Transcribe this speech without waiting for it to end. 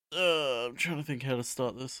I'm trying to think how to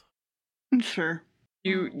start this. Sure.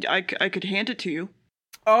 I could hand it to you.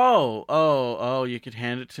 Oh, you could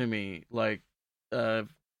hand it to me. Like,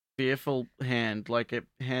 fearful hand, like a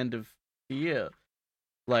hand of fear.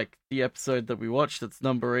 Like the episode that we watched that's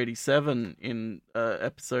number 87 in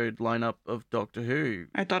episode lineup of Doctor Who.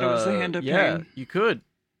 I thought it was the hand of pain. Yeah, you could.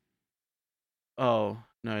 Oh,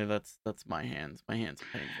 no, that's my hands. My hands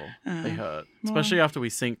are painful. They hurt. Especially after we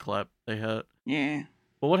sync clap, they hurt. Yeah.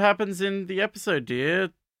 But what happens in the episode,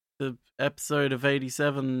 dear? The episode of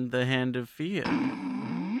 87, The Hand of Fear.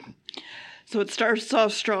 So it starts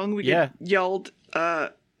off strong. We get yelled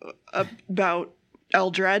about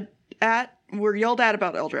Eldrad at. We're yelled at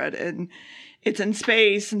about Eldrad, and it's in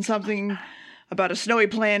space and something about a snowy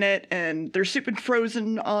planet, and they're super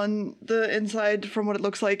frozen on the inside from what it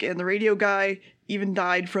looks like, and the radio guy even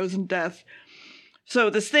died frozen death. So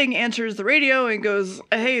this thing answers the radio and goes,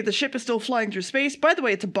 hey, the ship is still flying through space. By the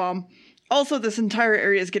way, it's a bomb. Also, this entire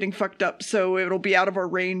area is getting fucked up, so it'll be out of our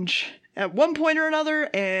range at one point or another,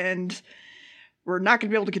 and we're not going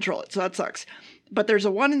to be able to control it, so that sucks. But there's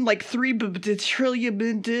a 1 in like 3 trillion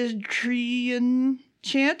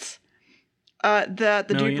chance that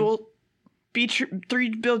the dude will be 3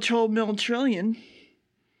 trillion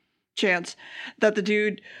chance that the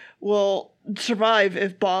dude will survive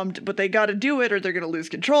if bombed, but they got to do it or they're going to lose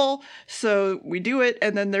control. So we do it,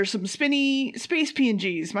 and then there's some spinny space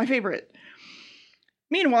PNGs, my favorite.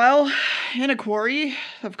 Meanwhile, in a quarry,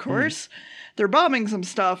 of course, they're bombing some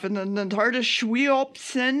stuff, and then the TARDIS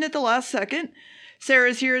shweeps in at the last second.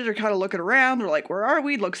 Sarah's here, they're kind of looking around, they're like, where are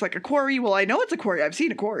we? Looks like a quarry. Well, I know it's a quarry, I've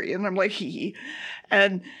seen a quarry. And I'm like, hee hee.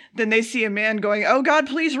 And then they see a man going, oh God,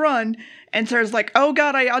 please run. And Sarah's like, oh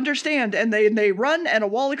God, I understand. And they run and a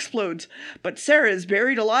wall explodes. But Sarah is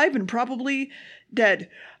buried alive and probably dead.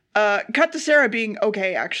 Cut to Sarah being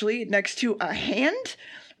okay, actually, next to a hand,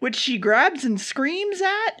 which she grabs and screams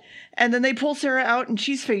at. And then they pull Sarah out and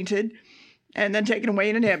she's fainted and then taken away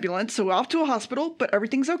in an ambulance. So off to a hospital, but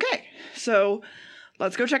everything's okay. So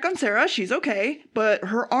let's go check on Sarah. She's okay, but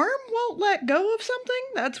her arm won't let go of something?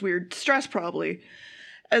 That's weird. Stress, probably.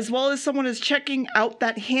 As well as someone is checking out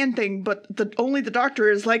that hand thing, but only the doctor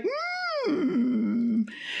is like,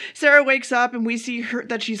 Sarah wakes up and we see her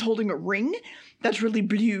that she's holding a ring that's really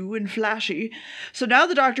blue and flashy. So now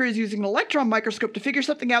the doctor is using an electron microscope to figure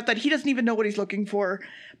something out that he doesn't even know what he's looking for,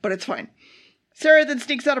 but it's fine. Sarah then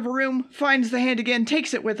sneaks out of her room, finds the hand again,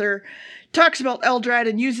 takes it with her, talks about Eldrad,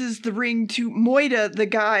 and uses the ring to Moida, the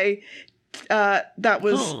guy that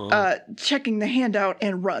was checking the hand out,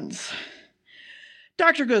 and runs.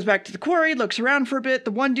 Doctor goes back to the quarry, looks around for a bit.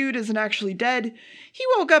 The one dude isn't actually dead. He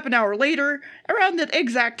woke up an hour later, around the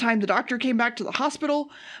exact time the doctor came back to the hospital,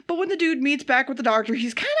 but when the dude meets back with the doctor,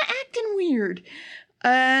 he's kind of acting weird.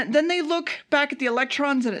 Then they look back at the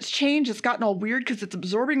electrons, and it's changed. It's gotten all weird because it's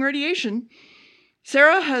absorbing radiation.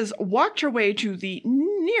 Sarah has walked her way to the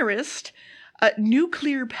nearest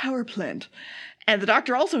nuclear power plant. And the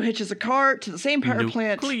doctor also hitches a car to the same power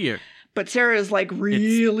plant. But Sarah is like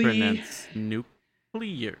really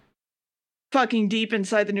nuclear. Fucking deep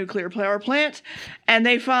inside the nuclear power plant. And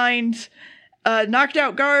they find a knocked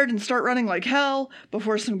out guard and start running like hell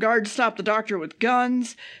before some guards stop the doctor with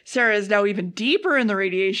guns. Sarah is now even deeper in the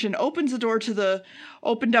radiation, opens the door to the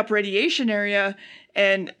opened up radiation area,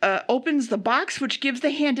 and opens the box, which gives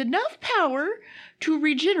the hand enough power to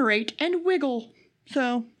regenerate and wiggle.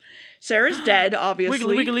 So, Sarah's dead,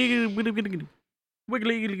 obviously. Wiggly, wiggly, wiggly,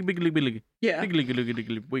 wiggly, wiggly, wiggly. Yeah. Wiggly, wiggly,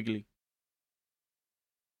 wiggly, wiggly.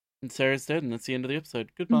 And Sarah's dead, and that's the end of the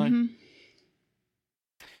episode. Goodbye. Mm-hmm.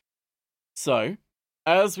 So,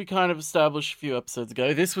 as we kind of established a few episodes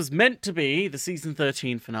ago, this was meant to be the season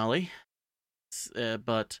 13 finale,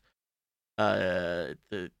 but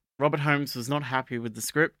Robert Holmes was not happy with the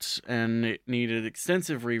script, and it needed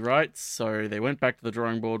extensive rewrites, so they went back to the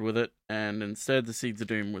drawing board with it, and instead the Seeds of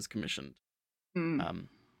Doom was commissioned.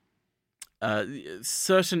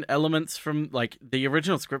 Certain elements from, like, the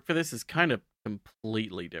original script for this is kind of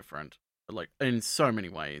completely different, like, in so many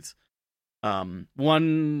ways.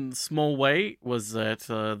 One small way was that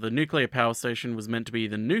the nuclear power station was meant to be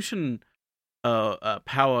the Newton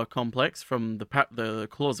power complex from the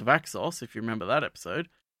Claws of Axos, if you remember that episode.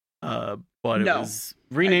 But it was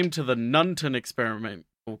renamed to the Nunton Experimental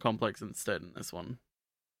Complex instead in this one.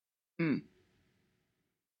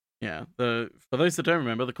 Yeah, for those that don't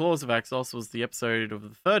remember, the Claws of Axos was the episode of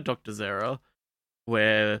the third Doctor's era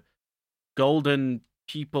where golden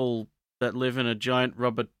people that live in a giant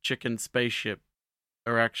rubber chicken spaceship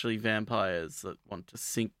are actually vampires that want to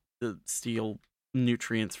steal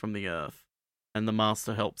nutrients from the earth, and the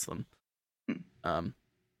Master helps them.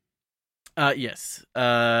 Yes.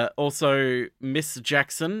 Also, Miss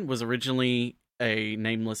Jackson was originally a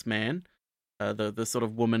nameless man, the sort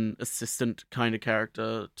of woman assistant kind of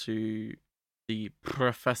character to the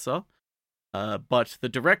professor. But the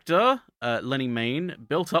director, Lenny Mayne,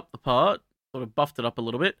 built up the part, sort of buffed it up a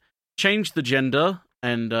little bit, changed the gender,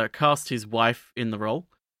 and cast his wife in the role.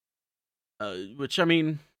 Which, I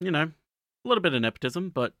mean, a little bit of nepotism,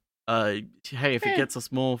 but hey, if it gets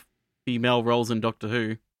us more female roles in Doctor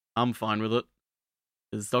Who, I'm fine with it.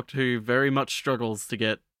 Because Doctor Who very much struggles to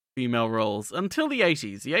get female roles until the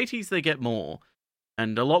 80s. The 80s, they get more.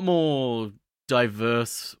 And a lot more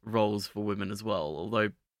diverse roles for women as well, although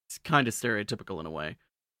it's kind of stereotypical in a way.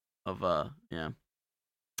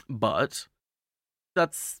 But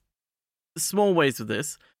that's small ways of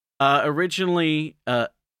this. Originally,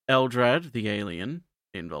 Eldrad, the alien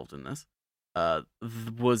involved in this,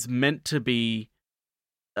 was meant to be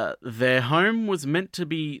their home was meant to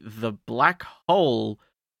be the black hole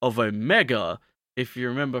of Omega. If you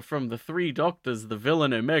remember from the Three Doctors, the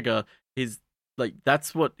villain Omega,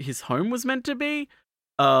 that's what his home was meant to be.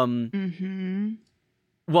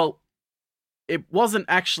 Well, it wasn't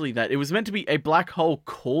actually that. It was meant to be a black hole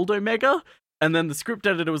called Omega, and then the script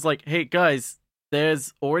editor was like, "Hey guys,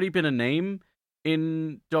 there's already been a name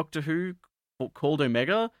in Doctor Who called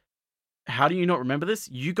Omega. How do you not remember this?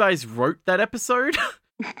 You guys wrote that episode?"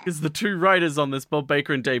 Because the two writers on this, Bob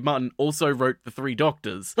Baker and Dave Martin, also wrote the Three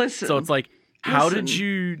Doctors. So it's like, how did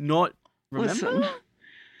you not remember?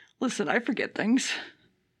 Listen, I forget things.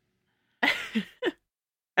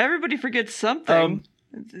 Everybody forgets something.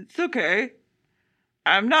 It's okay.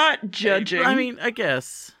 I'm not judging. I mean, I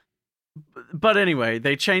guess. But anyway,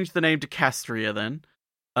 they changed the name to Castria then.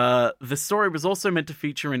 The story was also meant to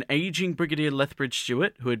feature an aging Brigadier Lethbridge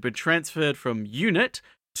Stewart, who had been transferred from UNIT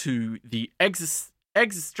to the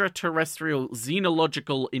Extraterrestrial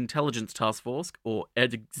Xenological Intelligence Task Force, or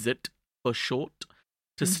EXIT for short,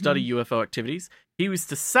 to study UFO activities. He was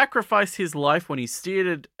to sacrifice his life when he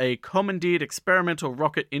steered a commandeered experimental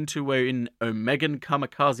rocket into an Omegan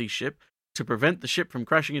kamikaze ship to prevent the ship from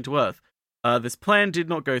crashing into Earth. This plan did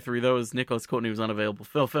not go through, though, as Nicholas Courtney was unavailable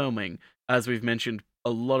for filming, as we've mentioned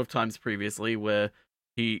a lot of times previously, where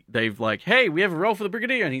they've like, "Hey, we have a role for the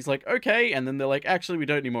Brigadier," and he's like, "Okay," and then they're like, "Actually, we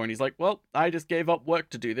don't anymore," and he's like, "Well, I just gave up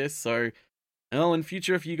work to do this, so, well, in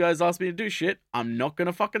future, if you guys ask me to do shit, I'm not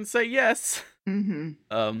gonna fucking say yes."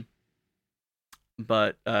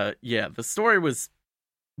 But the story was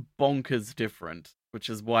bonkers different, which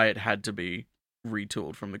is why it had to be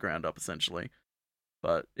retooled from the ground up, essentially.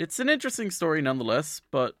 But it's an interesting story nonetheless.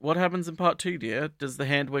 But what happens in part 2, dear? Does the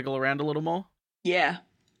hand wiggle around a little more? Yeah,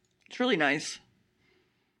 it's really nice.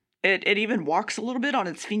 It even walks a little bit on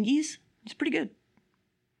its fingies. It's pretty good.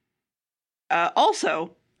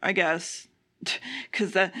 Also, I guess,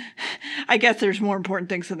 because I guess there's more important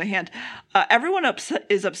things than the hand. Everyone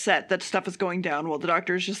is upset that stuff is going down while the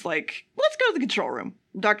Doctor is just like, "Let's go to the control room."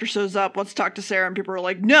 The Doctor shows up, wants to talk to Sarah, and people are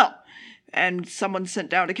like, "No." And someone's sent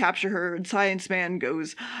down to capture her, and Science Man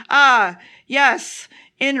goes, "Ah, yes,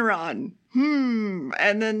 Enron.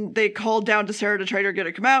 And then they call down to Sarah to try to get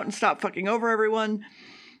her to come out and stop fucking over everyone.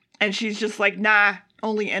 And she's just like, "Nah,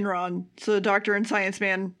 only Enron." So the Doctor and Science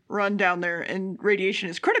Man run down there, and radiation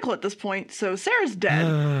is critical at this point, so Sarah's dead.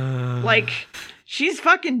 She's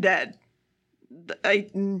fucking dead.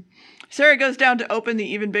 Sarah goes down to open the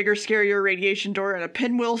even bigger, scarier radiation door, and a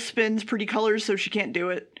pinwheel spins pretty colors, so she can't do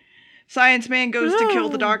it. Science Man goes to kill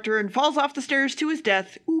the Doctor and falls off the stairs to his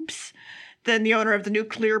death. Oops. Then the owner of the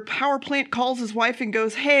nuclear power plant calls his wife and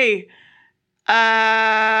goes, "Hey,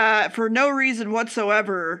 for no reason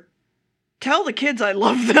whatsoever, tell the kids I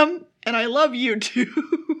love them, and I love you too."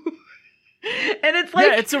 And it's like...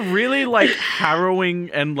 Yeah, it's a really, harrowing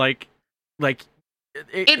and,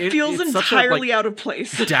 it feels entirely out of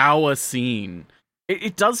place. Dour scene.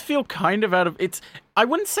 It does feel kind of out of... I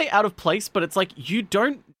wouldn't say out of place, but it's like, you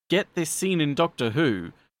don't get this scene in Doctor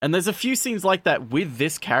Who. And there's a few scenes like that with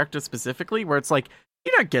this character specifically, where it's like,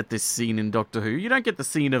 you don't get this scene in Doctor Who. You don't get the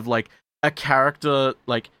scene of, a character,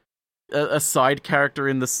 a side character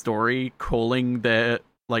in the story calling their,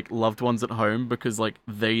 loved ones at home because,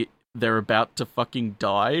 they're about to fucking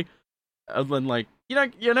die. And then,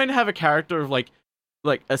 you don't have a character of,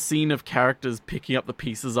 a scene of characters picking up the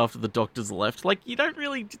pieces after the Doctor's left. You don't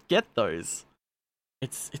really get those.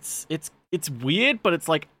 It's weird, but it's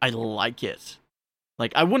I like it.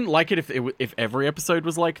 I wouldn't like it if every episode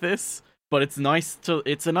was like this, but it's a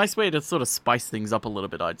nice way to sort of spice things up a little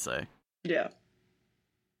bit, I'd say. Yeah.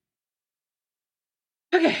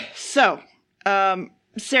 Okay, so,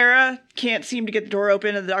 Sarah can't seem to get the door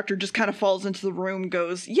open, and the doctor just kind of falls into the room,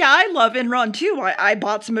 goes, yeah, I love Enron too. I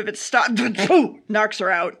bought some of its stock. Knocks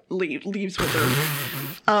her out, leaves with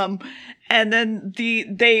her. And then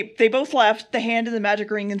they both left, the hand and the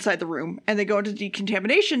magic ring inside the room, and they go into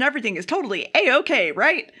decontamination. Everything is totally A-okay,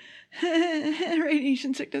 right?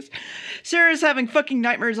 Radiation sickness. Sarah's having fucking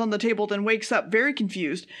nightmares on the table, then wakes up very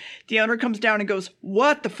confused. The owner comes down and goes,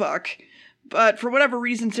 what the fuck? But for whatever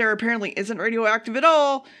reason, Sarah apparently isn't radioactive at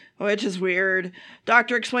all, which is weird.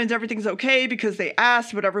 Doctor explains everything's okay because they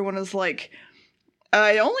asked, but everyone is like,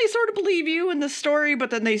 I only sort of believe you in this story, but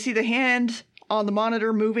then they see the hand on the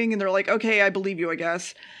monitor moving, and they're like, okay, I believe you, I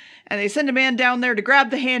guess. And they send a man down there to grab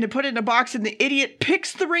the hand and put it in a box, and the idiot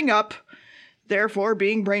picks the ring up, therefore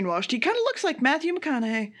being brainwashed. He kind of looks like Matthew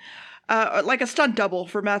McConaughey. Like a stunt double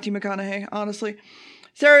for Matthew McConaughey, honestly.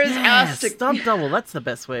 Sarah is asked to... stunt double, that's the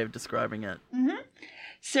best way of describing it. Mm-hmm.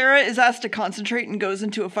 Sarah is asked to concentrate and goes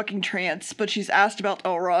into a fucking trance, but she's asked about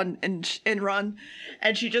Elron and Enron,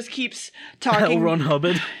 and she just keeps talking... L. Ron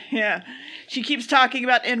Hubbard. Yeah. She keeps talking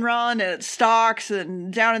about Enron and its stocks,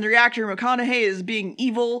 and down in the reactor, McConaughey is being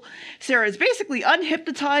evil. Sarah is basically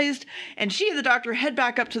unhypnotized, and she and the doctor head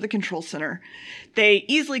back up to the control center. They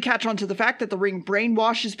easily catch on to the fact that the ring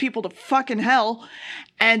brainwashes people to fucking hell,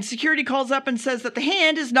 and security calls up and says that the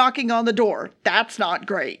hand is knocking on the door. That's not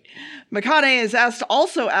great. McConaughey is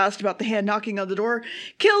also asked about the hand knocking on the door,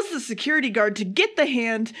 kills the security guard to get the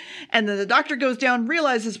hand, and then the doctor goes down,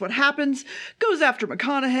 realizes what happens, goes after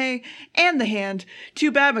McConaughey and the hand.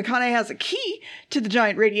 Too bad McConaughey has a key to the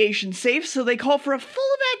giant radiation safe, so they call for a full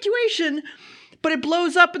evacuation, but it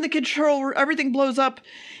blows up in the control room. Everything blows up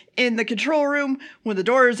in the control room when the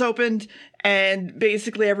door is opened, and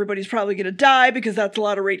basically everybody's probably gonna die because that's a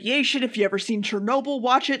lot of radiation. If you ever seen Chernobyl,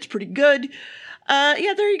 watch it. It's pretty good.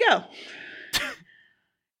 Yeah, there you go.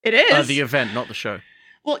 It is. The event, not the show.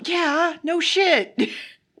 Well, yeah, no shit.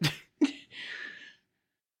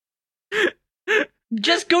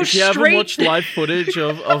 Just go straight. If you haven't watched live footage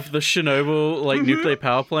of the Chernobyl nuclear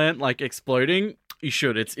power plant exploding, you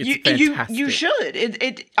should. It's fantastic. You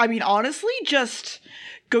should. I mean, honestly, just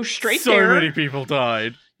go straight so there. So many people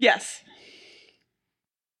died. Yes.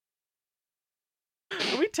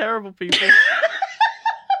 Are we terrible people?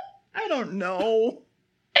 I don't know.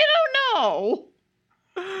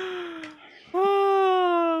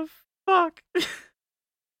 Oh, fuck.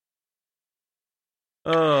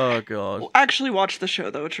 Oh, God. Actually watch the show,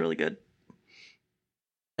 though. It's really good.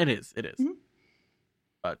 It is. Mm-hmm.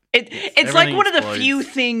 But it's like one of the few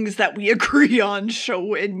things that we agree on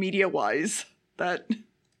show and media-wise.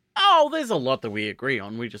 Oh, there's a lot that we agree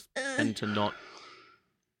on. We just tend to not...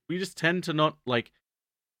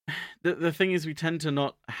 The thing is, we tend to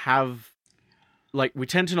not have... we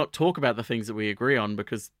tend to not talk about the things that we agree on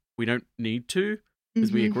because we don't need to,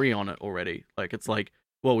 because we agree on it already. It's like,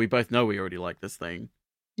 well, we both know we already like this thing.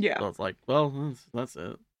 Yeah. So it's like, well, that's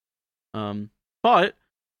it. But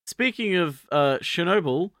speaking of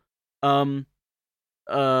Chernobyl,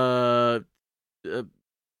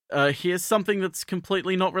 here's something that's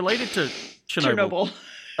completely not related to Chernobyl.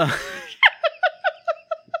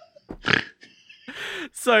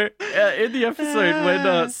 So, in the episode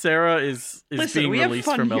when Sarah is being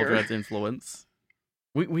released from Eldrad's influence,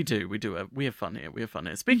 we have fun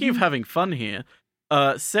here. Speaking of having fun here,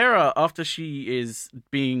 Sarah, after she is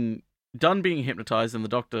done being hypnotized and the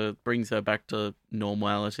doctor brings her back to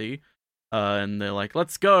normality, and they're like,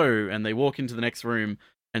 let's go, and they walk into the next room,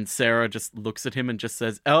 and Sarah just looks at him and just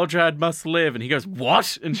says, Eldrad must live, and he goes,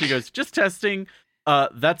 what? And she goes, just testing.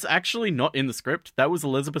 That's actually not in the script. That was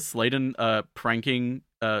Elizabeth Sladen pranking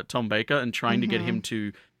Tom Baker and trying to get him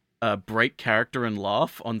to break character and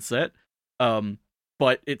laugh on set.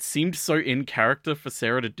 But it seemed so in character for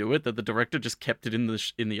Sarah to do it that the director just kept it in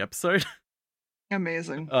the episode.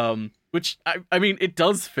 Amazing. Which I mean, it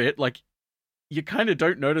does fit. You kind of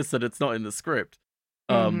don't notice that it's not in the script.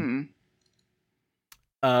 Other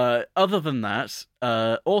than that,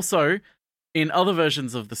 also in other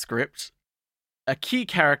versions of the script, a key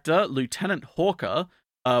character, Lieutenant Hawker,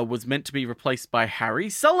 was meant to be replaced by Harry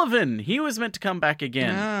Sullivan. He was meant to come back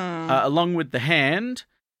again, along with the Hand.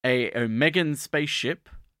 A Omegan spaceship,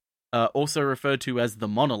 also referred to as the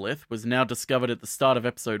Monolith, was now discovered at the start of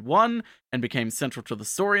episode 1 and became central to the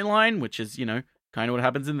storyline, which is, kind of what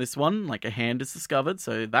happens in this one. A hand is discovered,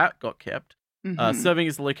 so that got kept. Serving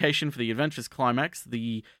as the location for the adventure's climax,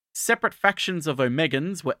 the separate factions of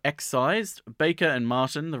Omegans were excised. Baker and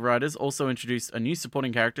Martin, the writers, also introduced a new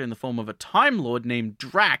supporting character in the form of a Time Lord named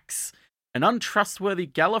Drax, an untrustworthy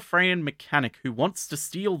Gallifreyan mechanic who wants to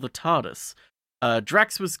steal the TARDIS.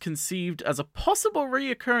 Drax was conceived as a possible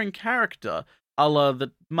reoccurring character, a la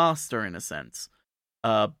the Master in a sense.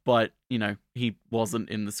 But he wasn't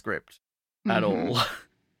in the script at all.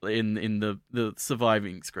 in the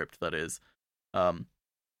surviving script, that is.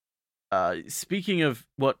 Speaking of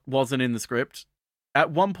what wasn't in the script,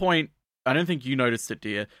 at one point, I don't think you noticed it,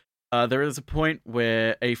 dear. There is a point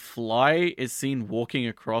where a fly is seen walking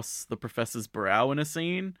across the professor's brow in a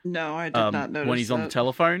scene. No, I did not notice when he's that. on the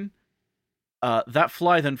telephone. That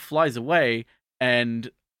fly then flies away, and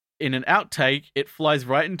in an outtake, it flies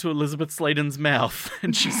right into Elizabeth Sladen's mouth,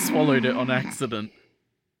 and she swallowed it on accident.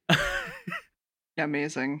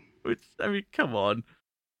 Amazing. Which, I mean, come on.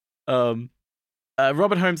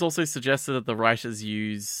 Robert Holmes also suggested that the writers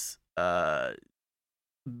use a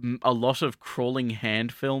lot of crawling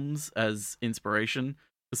hand films as inspiration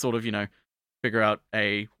to sort of, figure out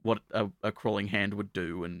what a crawling hand would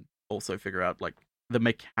do, and also figure out like the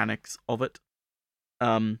mechanics of it.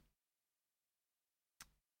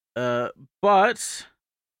 But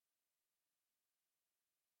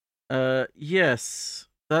yes,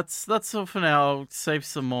 that's all for now. I'll save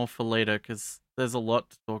some more for later because there's a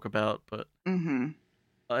lot to talk about, but I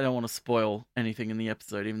don't want to spoil anything in the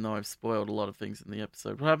episode, even though I've spoiled a lot of things in the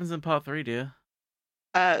episode. What happens in part 3, dear?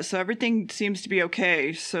 So everything seems to be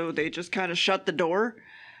okay, so they just kind of shut the door.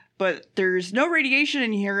 But there's no radiation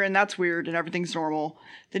in here, and that's weird, and everything's normal.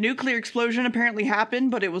 The nuclear explosion apparently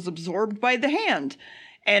happened, but it was absorbed by the hand.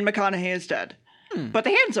 And McConaughey is dead. But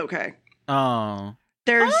the hand's okay. Oh.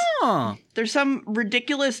 There's some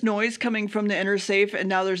ridiculous noise coming from the inner safe, and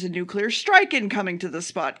now there's a nuclear strike incoming to the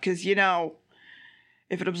spot, because,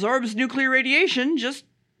 if it absorbs nuclear radiation, just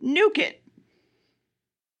nuke it.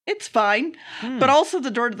 It's fine. But also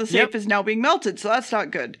the door to the safe is now being melted, so that's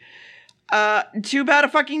not good. Too bad a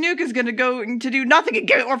fucking nuke is gonna go to do nothing and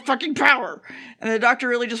give it more fucking power. And the Doctor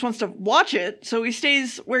really just wants to watch it, so he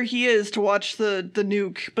stays where he is to watch the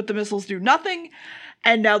nuke, but the missiles do nothing.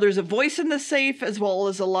 And now there's a voice in the safe, as well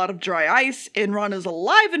as a lot of dry ice. Enron is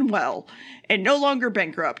alive and well, and no longer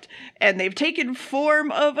bankrupt. And they've taken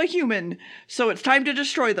form of a human, so it's time to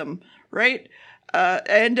destroy them, right?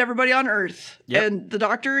 And everybody on Earth. Yep. And the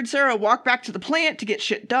Doctor and Sarah walk back to the plant to get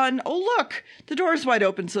shit done. Oh, look! The door's wide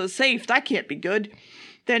open, so it's safe. That can't be good.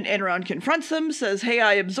 Then Enron confronts them, says, hey,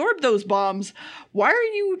 I absorbed those bombs. Why are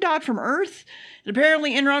you not from Earth? And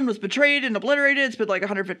apparently Enron was betrayed and obliterated. It's been like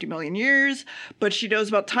 150 million years. But she knows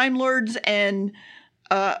about Time Lords and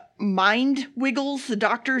mind wiggles the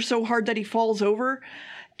Doctor so hard that he falls over.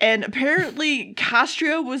 And apparently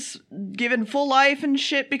Castria was given full life and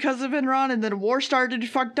shit because of Enron, and then war started,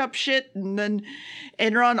 fucked up shit, and then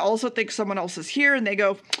Enron also thinks someone else is here, and they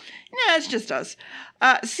go, nah, it's just us.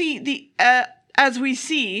 As we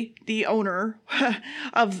see, the owner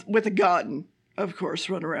with a gun, of course,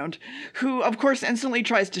 run around, who, of course, instantly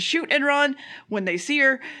tries to shoot Enron. When they see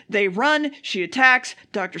her, they run, she attacks,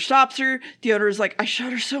 Doctor stops her, the owner is like, I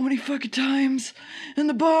shot her so many fucking times, and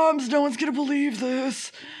the bombs, no one's gonna believe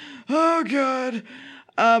this. Oh, God.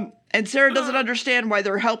 And Sarah doesn't understand why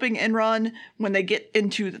they're helping Enron when they get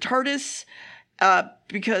into the TARDIS,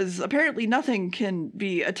 because apparently nothing can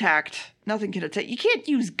be attacked. Nothing can attack. You can't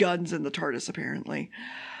use guns in the TARDIS, apparently.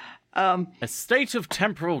 A state of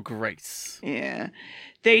temporal grace. Yeah.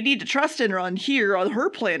 They need to trust Enron here on her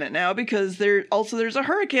planet now, because there's a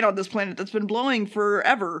hurricane on this planet that's been blowing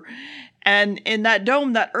forever. And in that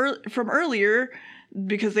dome from earlier,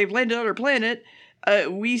 because they've landed on her planet,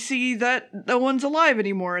 we see that no one's alive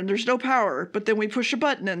anymore and there's no power. But then we push a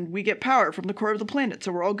button and we get power from the core of the planet,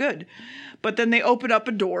 so we're all good. But then they open up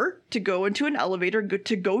a door to go into an elevator,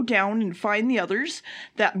 to go down and find the others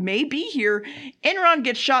that may be here. Enron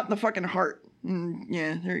gets shot in the fucking heart.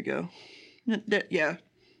 Yeah, there you go. Yeah.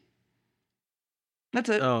 That's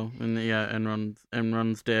it. Oh, and yeah,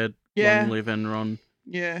 Enron's dead. Yeah. Long live Enron.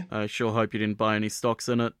 Yeah. I sure hope you didn't buy any stocks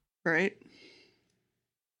in it. Right.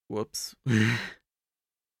 Whoops.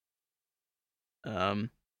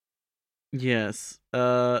 Yes.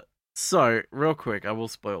 So, real quick, I will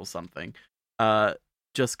spoil something.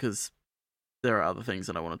 Just because there are other things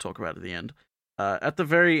that I want to talk about at the end. At the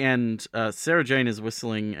very end, Sarah Jane is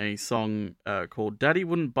whistling a song called Daddy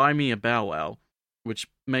Wouldn't Buy Me a Bow Wow, which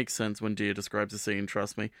makes sense when Dia describes the scene,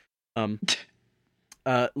 trust me.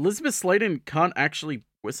 Elizabeth Sladen can't actually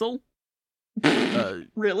whistle.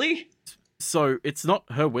 Really? So it's not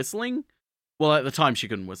her whistling. Well, at the time she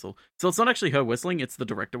couldn't whistle. So it's not actually her whistling, it's the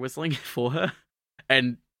director whistling for her.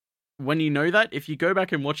 And when you know that, if you go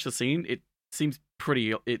back and watch the scene, it seems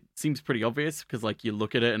pretty obvious, because like you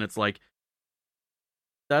look at it and it's like,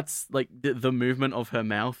 that's like the movement of her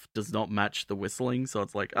mouth does not match the whistling, so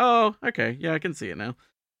it's like, oh, okay, yeah, I can see it now.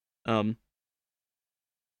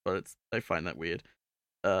 But I find that weird.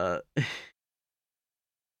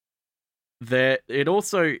 it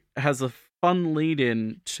also has a fun lead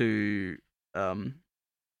in to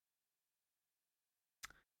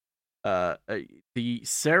the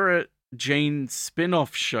Sarah Jane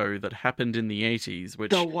spin-off show that happened in the 80s,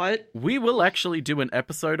 which the what? We will actually do an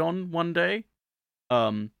episode on one day.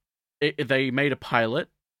 They made a pilot.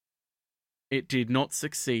 It did not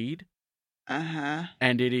succeed. Uh-huh.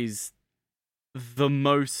 And it is the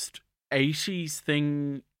most 80s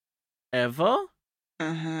thing ever.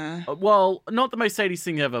 Uh-huh. Well, not the most 80s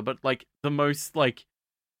thing ever, but like the most like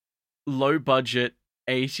low budget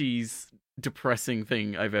 80s depressing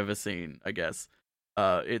thing I've ever seen, I guess.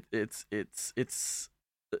 It's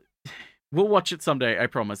we'll watch it someday, I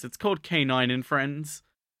promise. It's called K9 and Friends.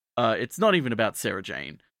 It's not even about Sarah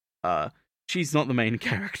Jane. She's not the main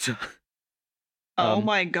character. Oh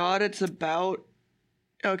my god, it's about...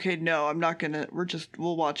 Okay, no, I'm not gonna...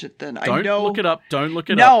 We'll watch it then. Don't look it up. Don't look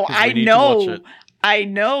it up. No, I know. I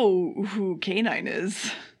know who K9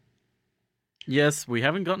 is. Yes, we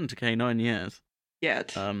haven't gotten to K9 yet.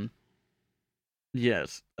 Yet.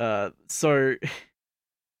 Yes. So...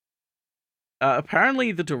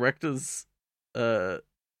 apparently the director's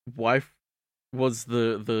wife was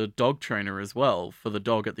the dog trainer as well for the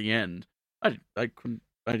dog at the end. I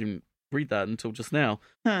didn't read that until just now.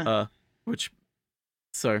 Huh.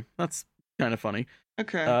 So that's kind of funny.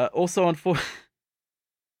 Okay. Also on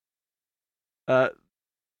I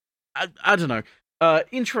don't know.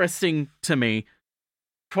 Interesting to me,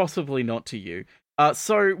 possibly not to you.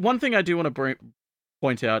 So one thing I do want to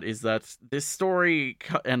point out is that this story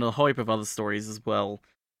and a whole heap of other stories as well.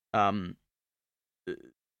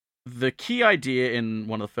 The key idea in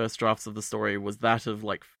one of the first drafts of the story was that of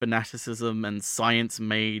like fanaticism and science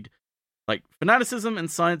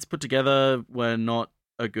put together were not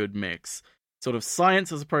a good mix. Sort of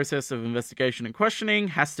science as a process of investigation and questioning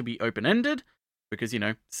has to be open-ended because,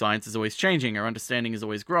 science is always changing, our understanding is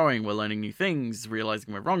always growing, we're learning new things,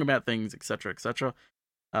 realizing we're wrong about things, etc., etc.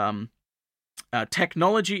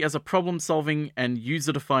 Technology as a problem-solving and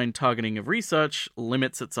user-defined targeting of research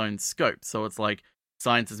limits its own scope. So it's like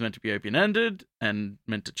science is meant to be open-ended and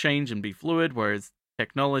meant to change and be fluid, whereas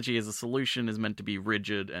technology as a solution is meant to be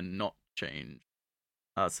rigid and not change.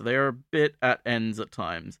 So they are a bit at ends at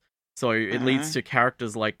times. So it leads to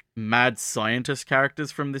characters like mad scientist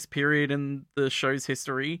characters from this period in the show's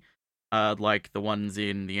history, like the ones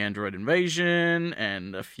in The Android Invasion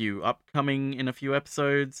and a few upcoming in a few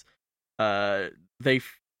episodes. They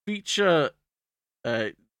feature,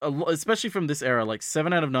 especially from this era, like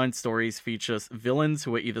 7 out of 9 stories feature villains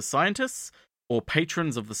who are either scientists or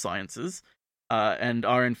patrons of the sciences, and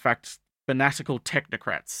are in fact fanatical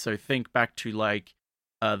technocrats. So think back to like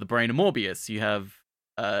the Brain of Morbius. You have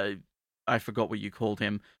I forgot what you called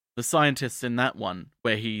him, the scientist in that one,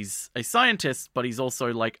 where he's a scientist, but he's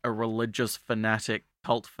also like a religious fanatic,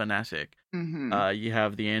 cult fanatic. Mm-hmm. You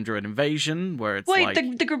have the Android Invasion, where it's like...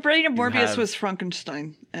 Wait, the Brain of Morbius was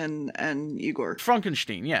Frankenstein and Igor.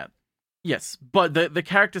 Frankenstein, yeah. Yes, but the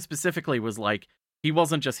character specifically was like, he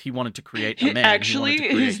wasn't just, he wanted to create a man. Actually,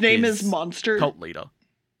 his name is Monster. Cult leader.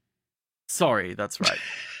 Sorry, that's right.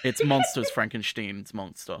 It's Monsters Frankenstein's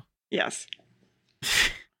monster. Yes.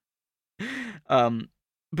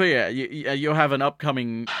 But yeah, you'll have an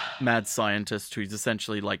upcoming mad scientist who's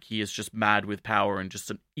essentially like, he is just mad with power and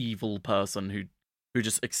just an evil person who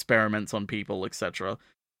just experiments on people, etc.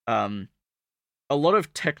 A lot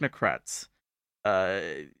of technocrats.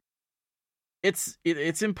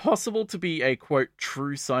 It's impossible to be a quote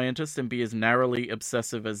true scientist and be as narrowly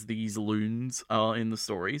obsessive as these loons are in the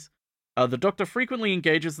stories. The Doctor frequently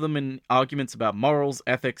engages them in arguments about morals,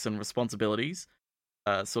 ethics, and responsibilities.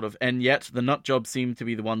 And yet the nut jobs seem to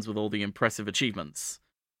be the ones with all the impressive achievements.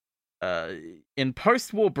 In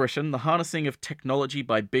post-war Britain, the harnessing of technology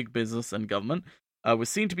by big business and government was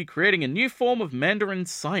seen to be creating a new form of Mandarin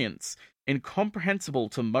science, incomprehensible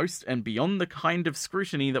to most and beyond the kind of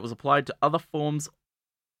scrutiny that was applied to other forms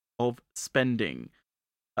of spending.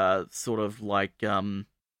 Like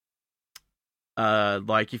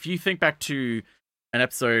if you think back to an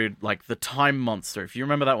episode like The Time Monster, if you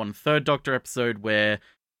remember that one, Third Doctor episode where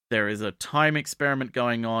there is a time experiment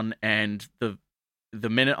going on, and the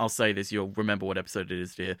minute I'll say this, you'll remember what episode it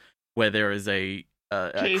is, dear, where there is a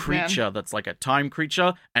creature that's like a time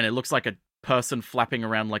creature, and it looks like a person flapping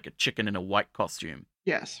around like a chicken in a white costume.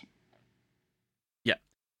 Yes. Yeah.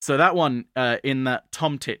 So that one, in that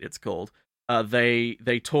Tom Tit, it's called,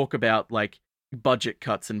 they talk about like budget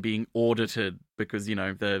cuts and being audited because,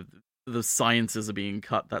 the sciences are being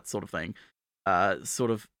cut, that sort of thing. Sort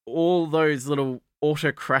of all those little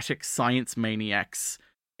autocratic science maniacs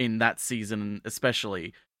in that season,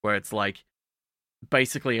 especially, where it's like,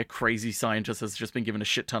 basically a crazy scientist has just been given a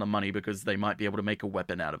shit ton of money because they might be able to make a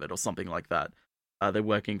weapon out of it or something like that. They're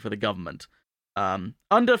working for the government.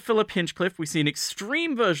 Under Philip Hinchcliffe, we see an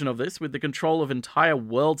extreme version of this with the control of entire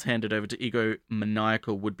worlds handed over to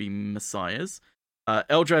egomaniacal would-be messiahs.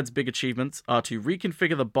 Eldrad's big achievements are to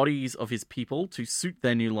reconfigure the bodies of his people to suit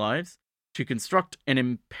their new lives, to construct an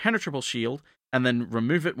impenetrable shield, and then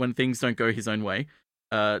remove it when things don't go his own way,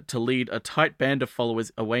 to lead a tight band of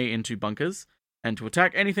followers away into bunkers, and to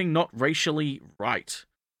attack anything not racially right.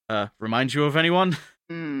 Remind you of anyone?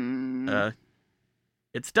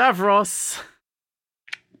 It's Davros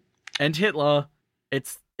and Hitler.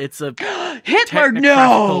 It's a Hitler,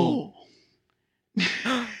 no!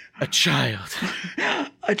 A child.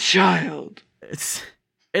 A child. It's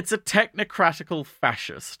a technocratical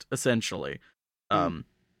fascist, essentially.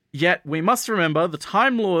 Yet we must remember the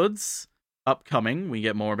Time Lords upcoming, we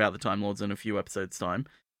get more about the Time Lords in a few episodes' time,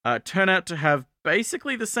 turn out to have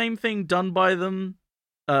basically the same thing done by them,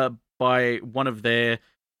 by one of their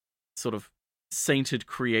sort of sainted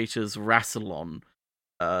creators, Rassilon.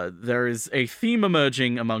 There is a theme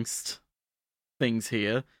emerging amongst things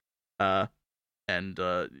here, and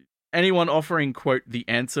anyone offering, quote, the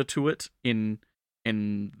answer to it in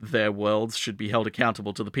their worlds should be held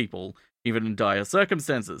accountable to the people, even in dire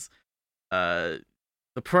circumstances.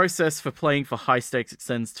 The process for playing for high stakes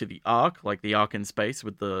extends to the Ark, like the Ark in space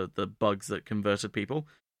with the bugs that converted people,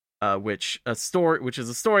 which is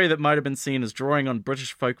a story that might have been seen as drawing on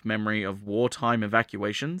British folk memory of wartime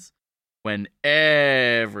evacuations, when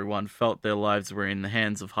everyone felt their lives were in the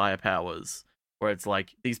hands of higher powers, where it's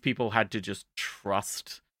like these people had to just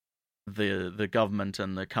trust the government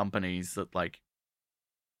and the companies that like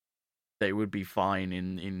they would be fine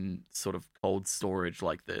in sort of cold storage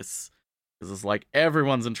like this. Because it's like,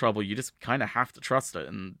 everyone's in trouble, you just kind of have to trust it,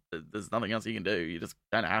 and there's nothing else you can do, you just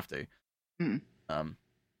kind of have to.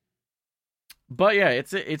 But yeah,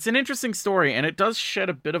 it's an interesting story, and it does shed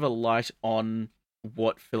a bit of a light on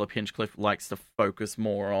what Philip Hinchcliffe likes to focus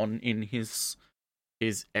more on in his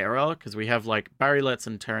era, because we have like Barry Letts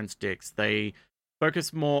and Terrence Dicks, they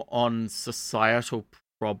focus more on societal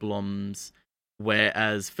problems,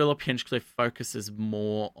 whereas Philip Hinchcliffe focuses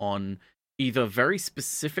more on either very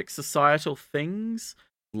specific societal things,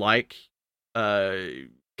 like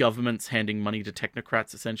governments handing money to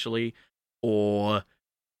technocrats, essentially, or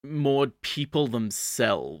more people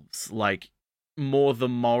themselves, like more the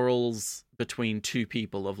morals between two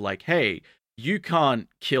people of like, hey, you can't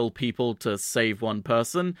kill people to save one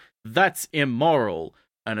person, that's immoral.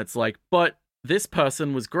 And it's like, but this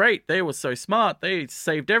person was great, they were so smart, they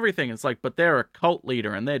saved everything. It's like, but they're a cult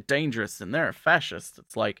leader and they're dangerous and they're a fascist.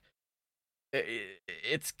 It's like,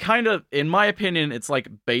 it's kind of, in my opinion, it's like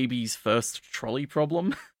baby's first trolley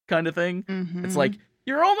problem kind of thing. It's like,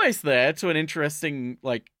 you're almost there to an interesting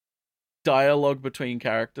like dialogue between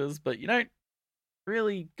characters, but you don't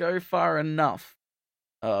really go far enough.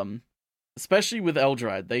 Especially with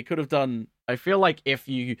Eldrad, they could have done, I feel like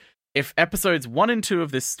if episodes 1 and 2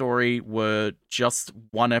 of this story were just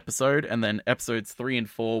one episode, and then episodes 3 and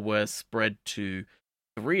 4 were spread to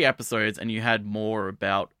 3 episodes, and you had more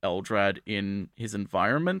about Eldrad in his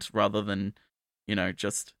environment rather than,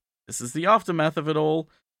 just this is the aftermath of it all,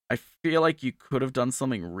 I feel like you could have done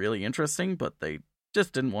something really interesting, but they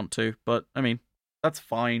just didn't want to. But I mean, that's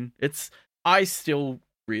fine. I still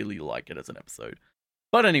really like it as an episode.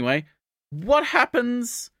 But anyway, what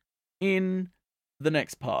happens in the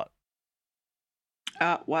next part?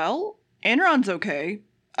 Well, Enron's okay.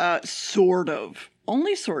 Sort of.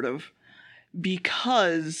 Only sort of.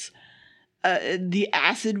 Because the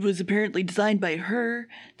acid was apparently designed by her.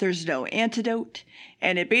 There's no antidote.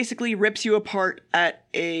 And it basically rips you apart at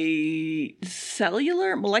a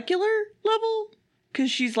molecular level. Because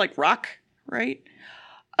she's like rock, right?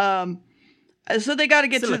 So they got to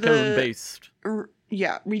get to the based.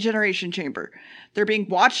 Regeneration chamber. They're being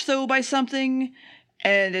watched though by something,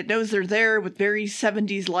 and it knows they're there with very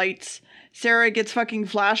 70s lights. Sarah gets fucking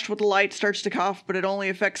flashed with the light, starts to cough, but it only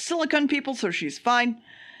affects silicon people, so she's fine.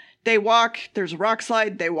 They walk, there's a rock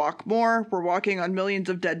slide, they walk more. We're walking on millions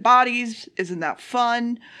of dead bodies. Isn't that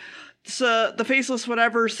fun? So the faceless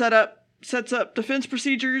whatever sets up defense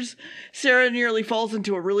procedures. Sarah nearly falls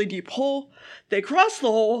into a really deep hole. They cross the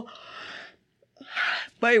hole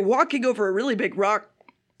by walking over a really big rock,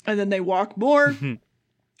 and then they walk more.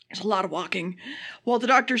 There's a lot of walking. While the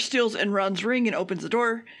doctor steals Enron's ring and opens the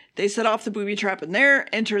door, they set off the booby trap in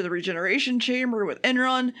there, enter the regeneration chamber with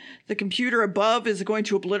Enron. The computer above is going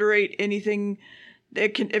to obliterate anything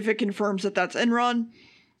if it confirms that that's Enron.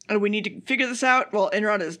 And we need to figure this out while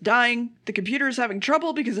Enron is dying. The computer is having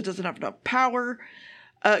trouble because it doesn't have enough power.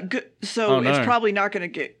 So it's probably not going to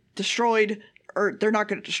get destroyed, or they're not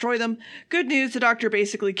going to destroy them. Good news, the doctor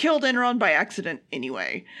basically killed Enron by accident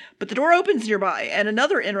anyway. But the door opens nearby, and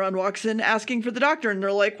another Enron walks in asking for the doctor, and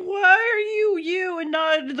they're like, why are you and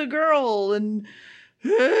not the girl? And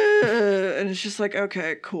it's just like,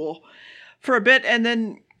 okay, cool. For a bit, and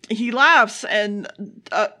then he laughs and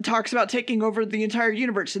talks about taking over the entire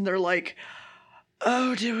universe, and they're like,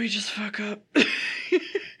 oh, did we just fuck up?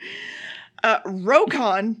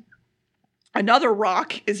 Rokon, another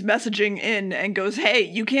rock, is messaging in and goes, hey,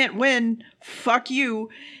 you can't win. Fuck you.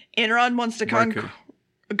 Enron wants to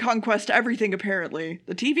conquest everything, apparently.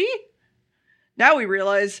 The TV? Now we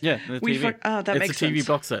realize. Yeah, the TV. That makes sense. It's a TV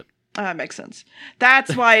box set. That makes sense.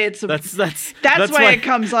 That's why it's a... that's why it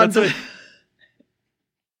comes on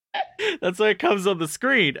that's why it comes on the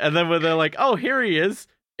screen. And then when they're like, oh, here he is,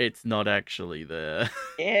 it's not actually there.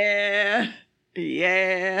 Yeah.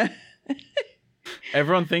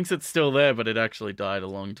 Everyone thinks it's still there, but it actually died a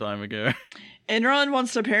long time ago. Enron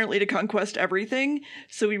wants apparently to conquest everything,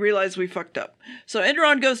 so we realize we fucked up. So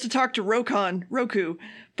Enron goes to talk to Roku,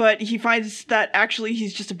 but he finds that actually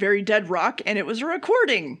he's just a very dead rock, and it was a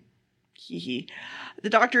recording. Hee. The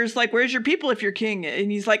doctor is like, where's your people if you're king?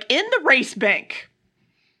 And he's like, in the race bank.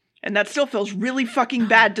 And that still feels really fucking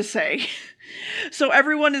bad to say. So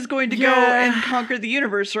everyone is going to go and conquer the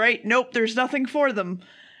universe, right? Nope, there's nothing for them.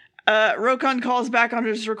 Rokon calls back on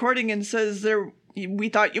his recording and says, we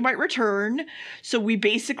thought you might return, so we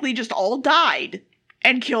basically just all died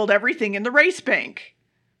and killed everything in the race bank.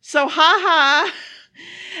 So, haha.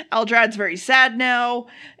 Eldrad's very sad now,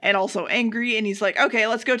 and also angry, and he's like, okay,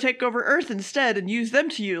 let's go take over Earth instead and use them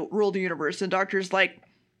to rule the universe. And Doctor's like,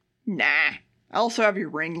 nah, I also have your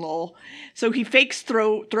ring, lol. So he fakes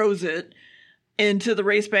throws it into the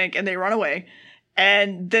race bank, and they run away.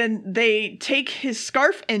 And then they take his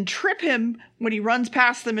scarf and trip him when he runs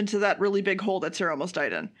past them into that really big hole that Sarah almost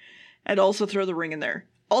died in. And also throw the ring in there.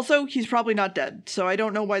 Also, he's probably not dead, so I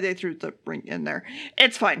don't know why they threw the ring in there.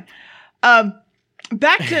 It's fine.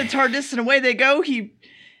 Back to TARDIS, and away they go.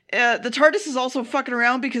 The TARDIS is also fucking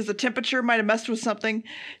around because the temperature might have messed with something.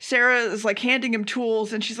 Sarah is like handing him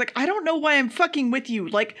tools, and she's like, I don't know why I'm fucking with you.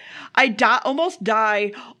 Like, I almost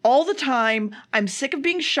die all the time. I'm sick of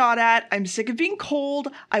being shot at. I'm sick of being cold.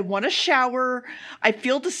 I want a shower. I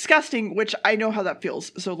feel disgusting, which I know how that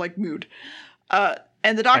feels. So, like, mood.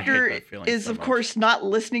 And the doctor is, of course, not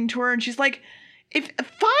listening to her, and she's like,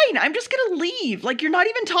 fine, I'm just gonna leave. Like, you're not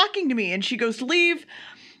even talking to me. And she goes to leave.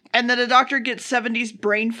 And then a doctor gets 70s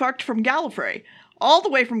brain fucked from Gallifrey. All the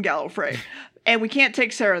way from Gallifrey. And we can't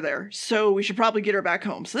take Sarah there. So we should probably get her back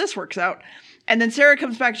home. So this works out. And then Sarah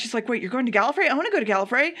comes back. She's like, wait, you're going to Gallifrey? I want to go to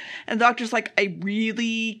Gallifrey. And the doctor's like, I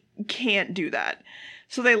really can't do that.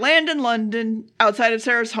 So they land in London outside of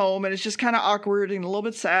Sarah's home. And it's just kind of awkward and a little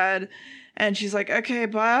bit sad. And she's like, okay,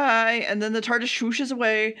 bye. And then the TARDIS swooshes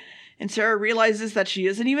away. And Sarah realizes that she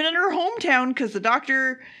isn't even in her hometown because the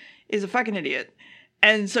doctor is a fucking idiot.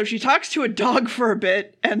 And so she talks to a dog for a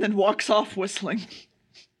bit and then walks off whistling.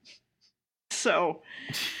 So,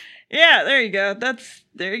 yeah, there you go.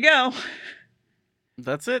 There you go.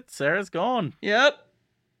 That's it. Sarah's gone. Yep.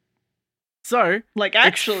 So, like,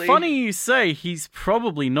 actually, it's funny you say he's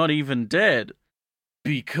probably not even dead,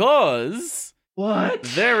 because what?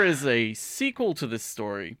 There is a sequel to this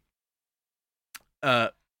story.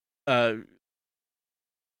 Part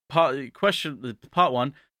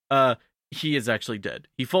one. He is actually dead.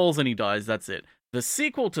 He falls and he dies, that's it. The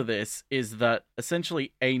sequel to this is that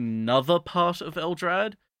essentially another part of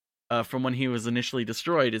Eldrad, from when he was initially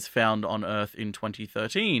destroyed, is found on Earth in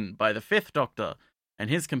 2013 by the Fifth Doctor and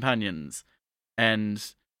his companions. And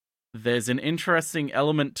there's an interesting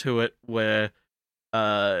element to it where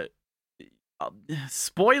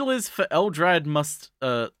spoilers for Eldrad Must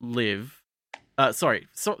Live.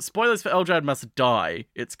 Spoilers for Eldrad Must Die,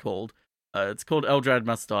 it's called. It's called Eldrad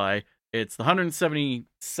Must Die. It's the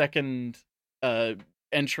 172nd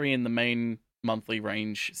entry in the main monthly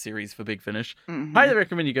range series for Big Finish. Mm-hmm. Highly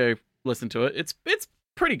recommend you go listen to it. It's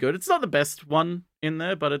pretty good. It's not the best one in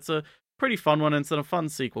there, but it's a pretty fun one, and it's a fun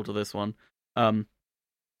sequel to this one. The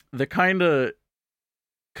kind of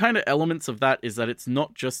elements of that is that it's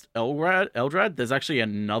not just Eldrad. There's actually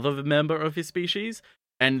another member of his species,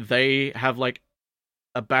 and they have like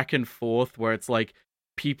a back and forth where it's like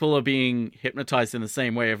people are being hypnotized in the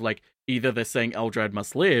same way of like either they're saying Eldrad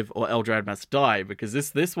must live or Eldrad must die, because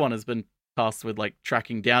this one has been tasked with like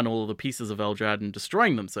tracking down all of the pieces of Eldrad and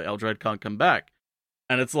destroying them so Eldrad can't come back.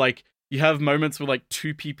 And it's like you have moments where like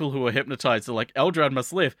two people who are hypnotized are like, Eldrad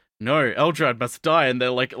must live, no, Eldrad must die, and they're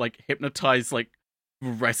like hypnotized, like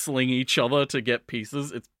wrestling each other to get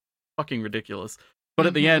pieces. It's fucking ridiculous. But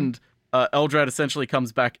at the end, Eldrad essentially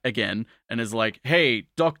comes back again and is like, hey,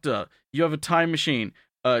 Doctor, you have a time machine.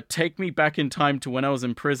 Take me back in time to when I was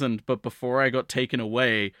imprisoned, but before I got taken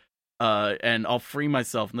away, and I'll free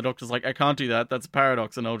myself. And the Doctor's like, I can't do that. That's a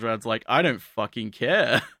paradox. And Eldrad's like, I don't fucking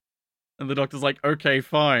care. And the Doctor's like, okay,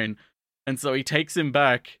 fine. And so he takes him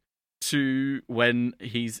back to when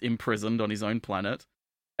he's imprisoned on his own planet.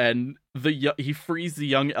 And he frees the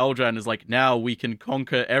young Eldrad and is like, now we can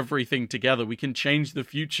conquer everything together. We can change the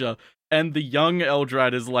future. And the young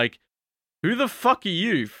Eldrad is like, who the fuck are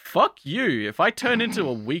you? Fuck you. If I turn into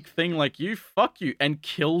a weak thing like you, fuck you. And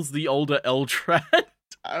kills the older Eldrad.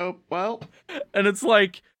 Oh, well. And it's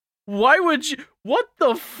like, why would you? What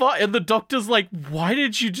the fuck? And the Doctor's like, why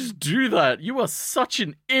did you just do that? You are such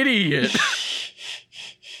an idiot.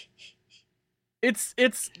 It's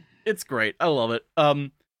great. I love it.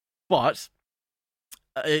 But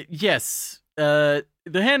yes, The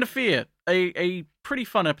Hand of Fear, a pretty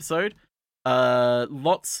fun episode.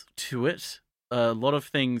 Lots to it. A lot of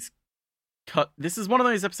things cut. This is one of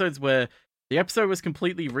those episodes where the episode was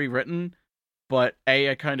completely rewritten, but A,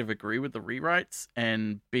 I kind of agree with the rewrites,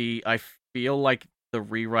 and B, I feel like the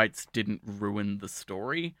rewrites didn't ruin the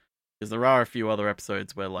story, because there are a few other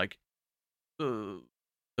episodes where, like, the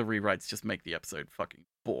rewrites just make the episode fucking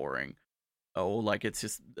boring. Or, like, it's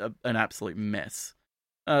just an absolute mess.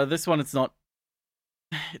 This one, it's not...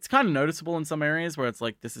 It's kind of noticeable in some areas where it's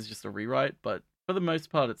like, this is just a rewrite, but for the most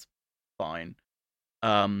part, it's fine.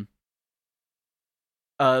 The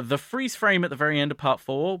freeze frame at the very end of part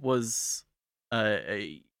 4 was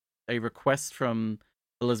a request from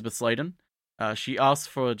Elizabeth Sladen. She asked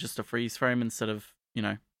for just a freeze frame instead of,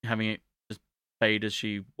 having it just fade as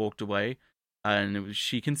she walked away. And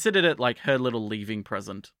she considered it like her little leaving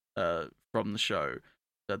present from the show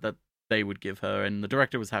that they would give her, and the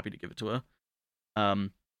director was happy to give it to her.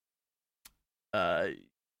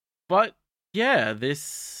 But yeah,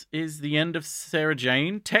 this is the end of Sarah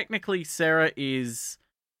Jane. Technically, Sarah is,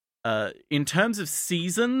 in terms of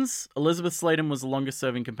seasons, Elizabeth Sladen was the longest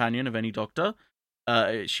serving companion of any Doctor.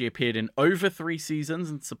 She appeared in over 3 seasons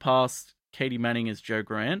and surpassed Katie Manning as Jo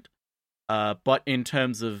Grant. But in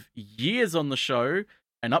terms of years on the show,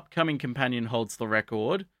 an upcoming companion holds the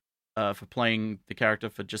record for playing the character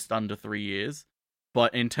for just under 3 years.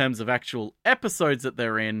 But in terms of actual episodes that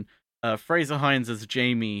they're in, Fraser Hines as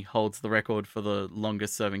Jamie holds the record for the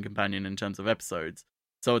longest serving companion in terms of episodes.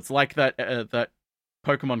 So it's like that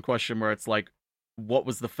Pokemon question where it's like, what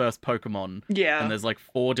was the first Pokemon? Yeah. And there's like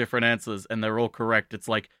 4 different answers and they're all correct. It's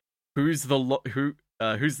like, who's the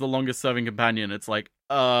longest serving companion? It's like,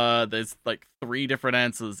 there's like 3 different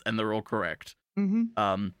answers and they're all correct.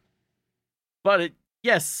 Mm-hmm. But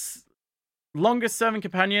yes, longest serving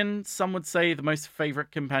companion, some would say the most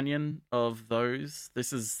favorite companion of those.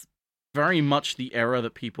 This is very much the era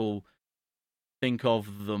that people think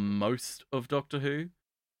of the most of Doctor Who.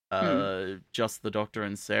 Just the Doctor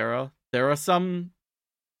and Sarah. There are some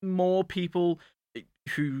more people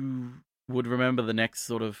who would remember the next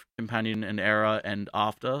sort of companion and era and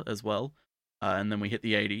after as well. And then we hit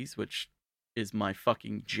the 80s, which is my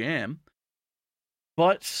fucking jam.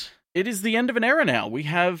 But it is the end of an era now. We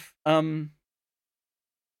have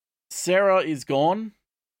Sarah is gone.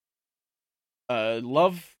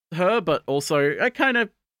 Love her, but also I kind of,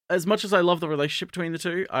 as much as I love the relationship between the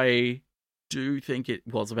two, I do think it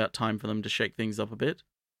was about time for them to shake things up a bit.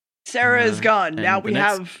 Sarah is gone. Now we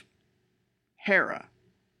have Hera.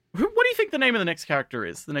 What do you think the name of the next character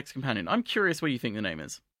is? The next companion? I'm curious what you think the name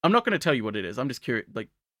is. I'm not going to tell you what it is. I'm just curious. Like,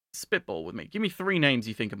 spitball with me. Give me 3 names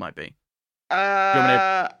you think it might be.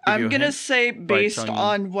 I'm going to say based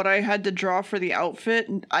on what I had to draw for the outfit,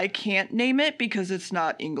 I can't name it because it's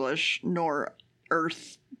not English nor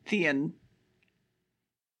Earthian.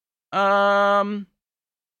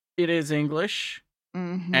 It is English.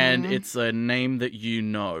 Mm-hmm. And it's a name that you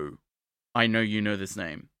know. I know you know this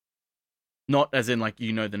name. Not as in, like,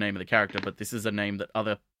 you know the name of the character, but this is a name that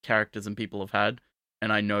other characters and people have had,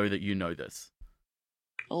 and I know that you know this.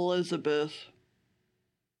 Elizabeth.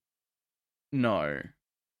 No.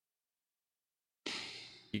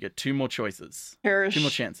 You get 2 more choices. 2 more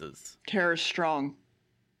chances. Tara Strong.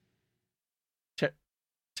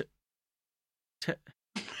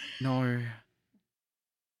 No.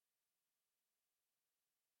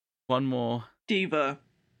 1 more. Diva.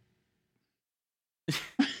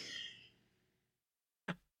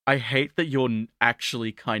 I hate that you're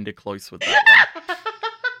actually kind of close with that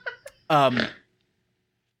one.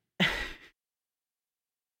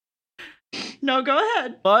 No, go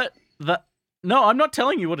ahead. But no, I'm not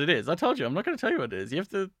telling you what it is. I told you, I'm not going to tell you what it is. You have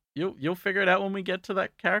to. You'll figure it out when we get to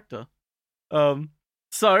that character.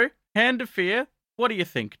 So, Hand of Fear, What do you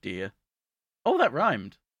think, dear? Oh, that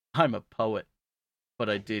rhymed. I'm a poet, but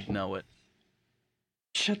I did know it.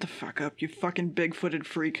 Shut the fuck up, you fucking big-footed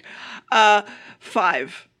freak.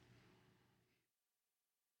 5.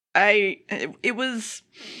 It was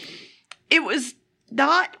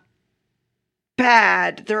not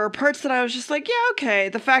bad. There are parts that I was just like, yeah, okay.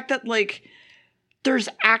 The fact that, like, there's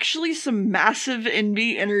actually some massive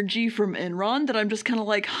envy energy from Enron that I'm just kind of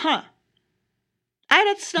like, huh.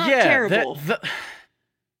 That's not terrible.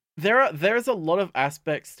 There's a lot of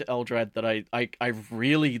aspects to Eldrad that I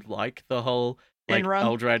really like. The whole, like, Enron?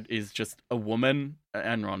 Eldrad is just a woman,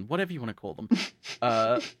 Enron, whatever you want to call them,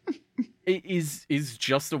 is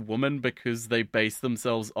just a woman because they base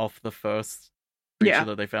themselves off the first creature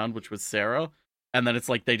that they found, which was Sarah, and then it's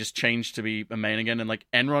like they just changed to be a main again, and like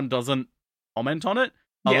Enron doesn't comment on it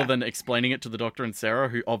other than explaining it to the Doctor and Sarah,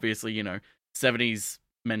 who obviously, 70s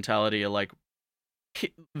mentality are like,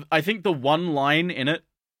 I think the one line in it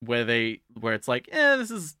where it's like, this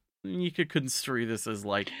is, you could construe this as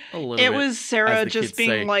like a little bit. It was Sarah just being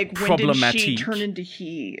say, like, when did she turn into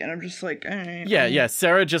he? And I'm just like, Yeah.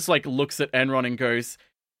 Sarah just like looks at Enron and goes,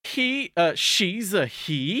 she's a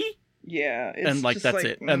he? Yeah. And like, that's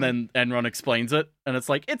it. And then Enron explains it. And it's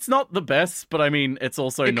like, it's not the best, but I mean, it's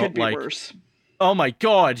also not could be like, worse. Oh my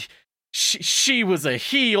god, she was a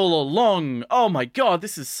he all along. Oh my god,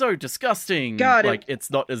 this is so disgusting. God, like, it's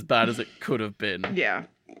not as bad as it could have been. Yeah.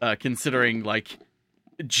 Considering, like,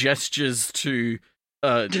 gestures to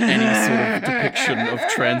any sort of depiction of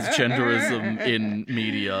transgenderism in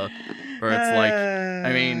media, where it's like,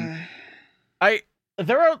 I mean,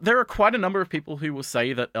 there are quite a number of people who will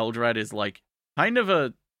say that Eldrad is like kind of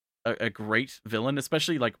a great villain,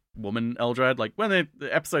 especially like woman Eldrad. Like when the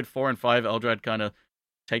episode 4 and 5, Eldrad kind of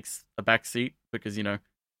takes a back seat because,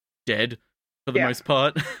 dead for the most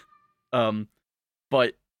part.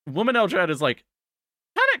 But woman Eldrad is like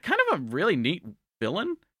kind of a really neat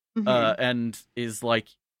villain. And is like,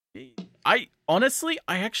 I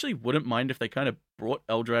actually wouldn't mind if they kind of brought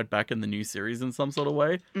Eldrad back in the new series in some sort of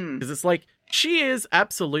way, because it's like, she is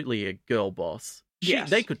absolutely a girl boss.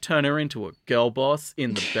 They could turn her into a girl boss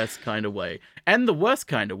in the best kind of way, and the worst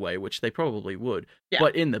kind of way, which they probably would,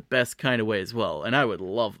 but in the best kind of way as well. And I would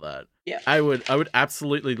love that. Yeah, I would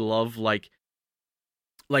absolutely love, like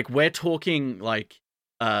we're talking like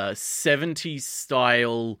 70s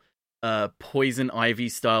style, Poison Ivy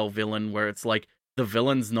style villain, where it's like the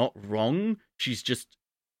villain's not wrong, she's just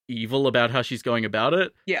evil about how she's going about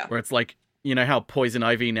it. Yeah, where it's like, how Poison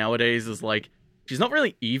Ivy nowadays is like, she's not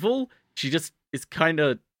really evil, she just is kind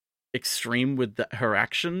of extreme with her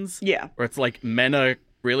actions. Yeah. Where it's like men are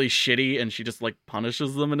really shitty and she just like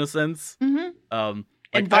punishes them in a sense. Like,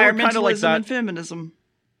 environmentalism and feminism.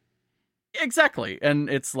 Exactly. And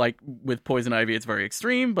it's like with Poison Ivy, it's very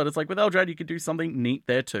extreme, but it's like with Eldrad, you could do something neat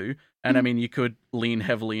there too. And I mean, you could lean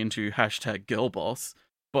heavily into #girlboss,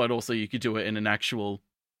 but also you could do it in an actual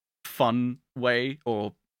fun way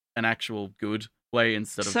or an actual good way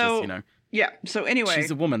instead of just, Yeah, so anyway.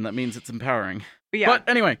 She's a woman, that means it's empowering. Yeah. But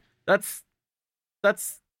anyway, that's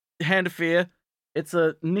Hand of Fear. It's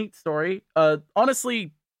a neat story.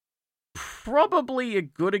 Honestly, probably a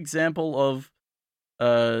good example of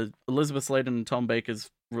Elizabeth Sladen and Tom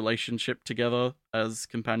Baker's relationship together as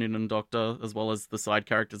companion and doctor, as well as the side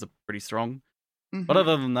characters are pretty strong. But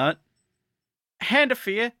other than that, Hand of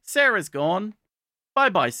Fear, Sarah's gone.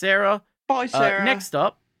 Bye-bye, Sarah. Bye, Sarah. Next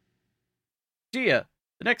up, Dear,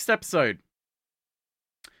 the next episode.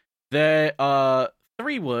 There are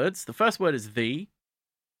 3 words. The first word is the.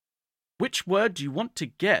 Which word do you want to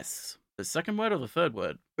guess? The second word or the third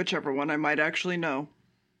word? Whichever one I might actually know.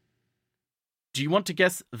 Do you want to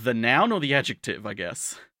guess the noun or the adjective, I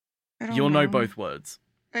guess? You'll know both words.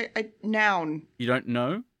 Noun. You don't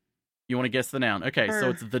know? You want to guess the noun? Okay, so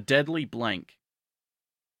it's the deadly blank.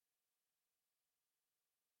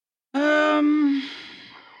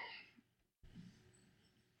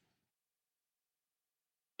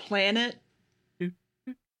 Planet?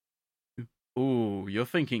 Ooh, you're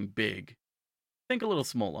thinking big. Think a little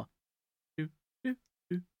smaller.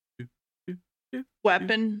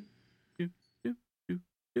 Weapon?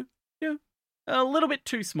 A little bit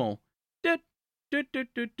too small.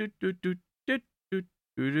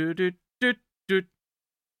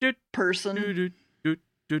 Person?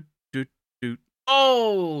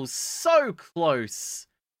 Oh, so close.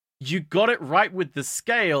 You got it right with the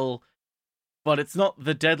scale, but it's not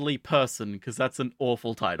the Deadly Person, because that's an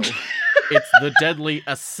awful title. It's the Deadly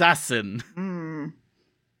Assassin.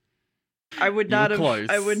 I would not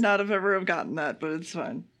have ever have gotten that, but it's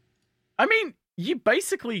fine. I mean, you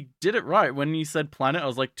basically did it right. When you said planet, I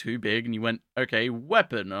was like, too big, and you went, okay,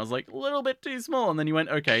 weapon. I was like, a little bit too small, and then you went,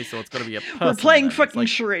 okay, so it's got to be a person. We're playing then. fucking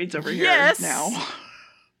charades over here now.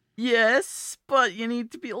 Yes, but you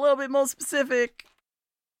need to be a little bit more specific.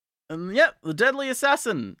 And yep, the Deadly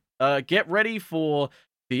Assassin. Get ready for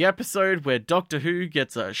the episode where Doctor Who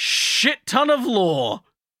gets a shit ton of lore.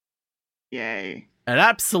 Yay. An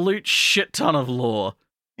absolute shit ton of lore.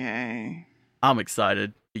 Yay. I'm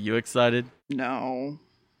excited. Are you excited? No.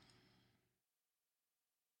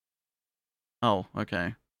 Oh,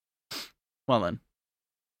 okay. Well then.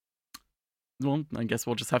 Well, I guess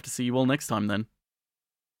we'll just have to see you all next time then.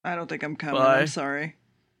 I don't think I'm coming. Bye. I'm sorry.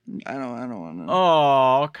 I don't want to.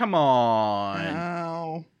 Oh, come on.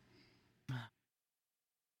 No.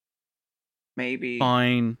 Maybe.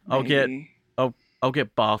 Fine. Maybe. I'll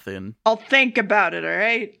get Bath in. I'll think about it,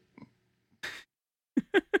 alright?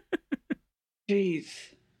 Jeez.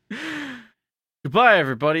 Goodbye,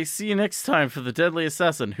 everybody. See you next time for the Deadly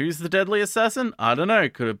Assassin. Who's the Deadly Assassin? I don't know.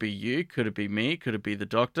 Could it be you? Could it be me? Could it be the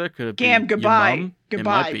Doctor? Could it be Gam, goodbye. Your mum?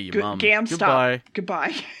 Goodbye. It might be your mum. Gam, goodbye. Stop.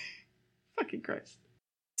 Goodbye. Fucking Christ.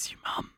 It's your mum.